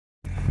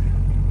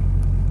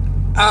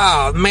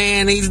Oh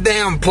man, these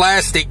damn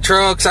plastic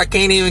trucks, I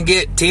can't even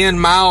get 10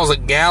 miles a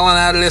gallon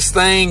out of this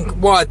thing.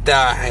 What the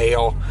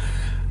hell?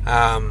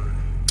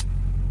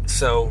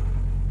 So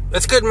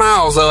that's good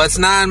miles though. That's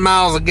 9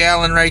 miles a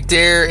gallon right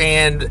there.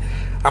 And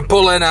I'm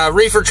pulling a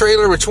reefer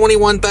trailer with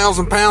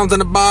 21,000 pounds in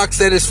the box.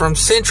 That is from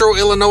central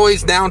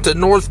Illinois down to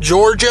North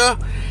Georgia.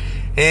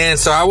 And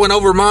so I went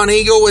over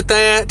Monteagle with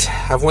that.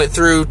 I went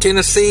through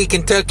Tennessee,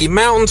 Kentucky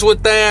mountains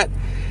with that.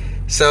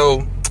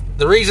 So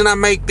the reason I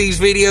make these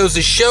videos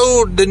is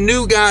show the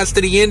new guys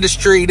to the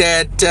industry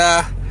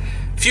that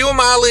fuel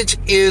mileage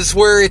is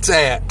where it's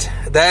at.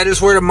 That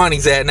is where the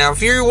money's at. Now,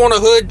 if you want a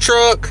hood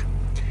truck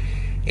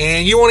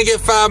and you want to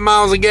get 5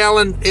 miles a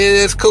gallon,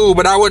 it's cool,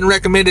 but I wouldn't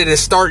recommend it as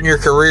starting your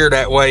career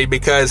that way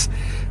because,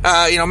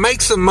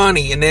 make some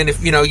money. And then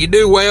if, you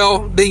do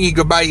well, then you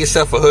go buy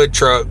yourself a hood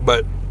truck.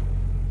 But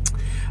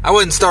I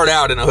wouldn't start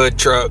out in a hood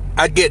truck.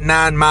 I'd get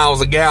 9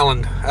 miles a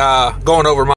gallon going over my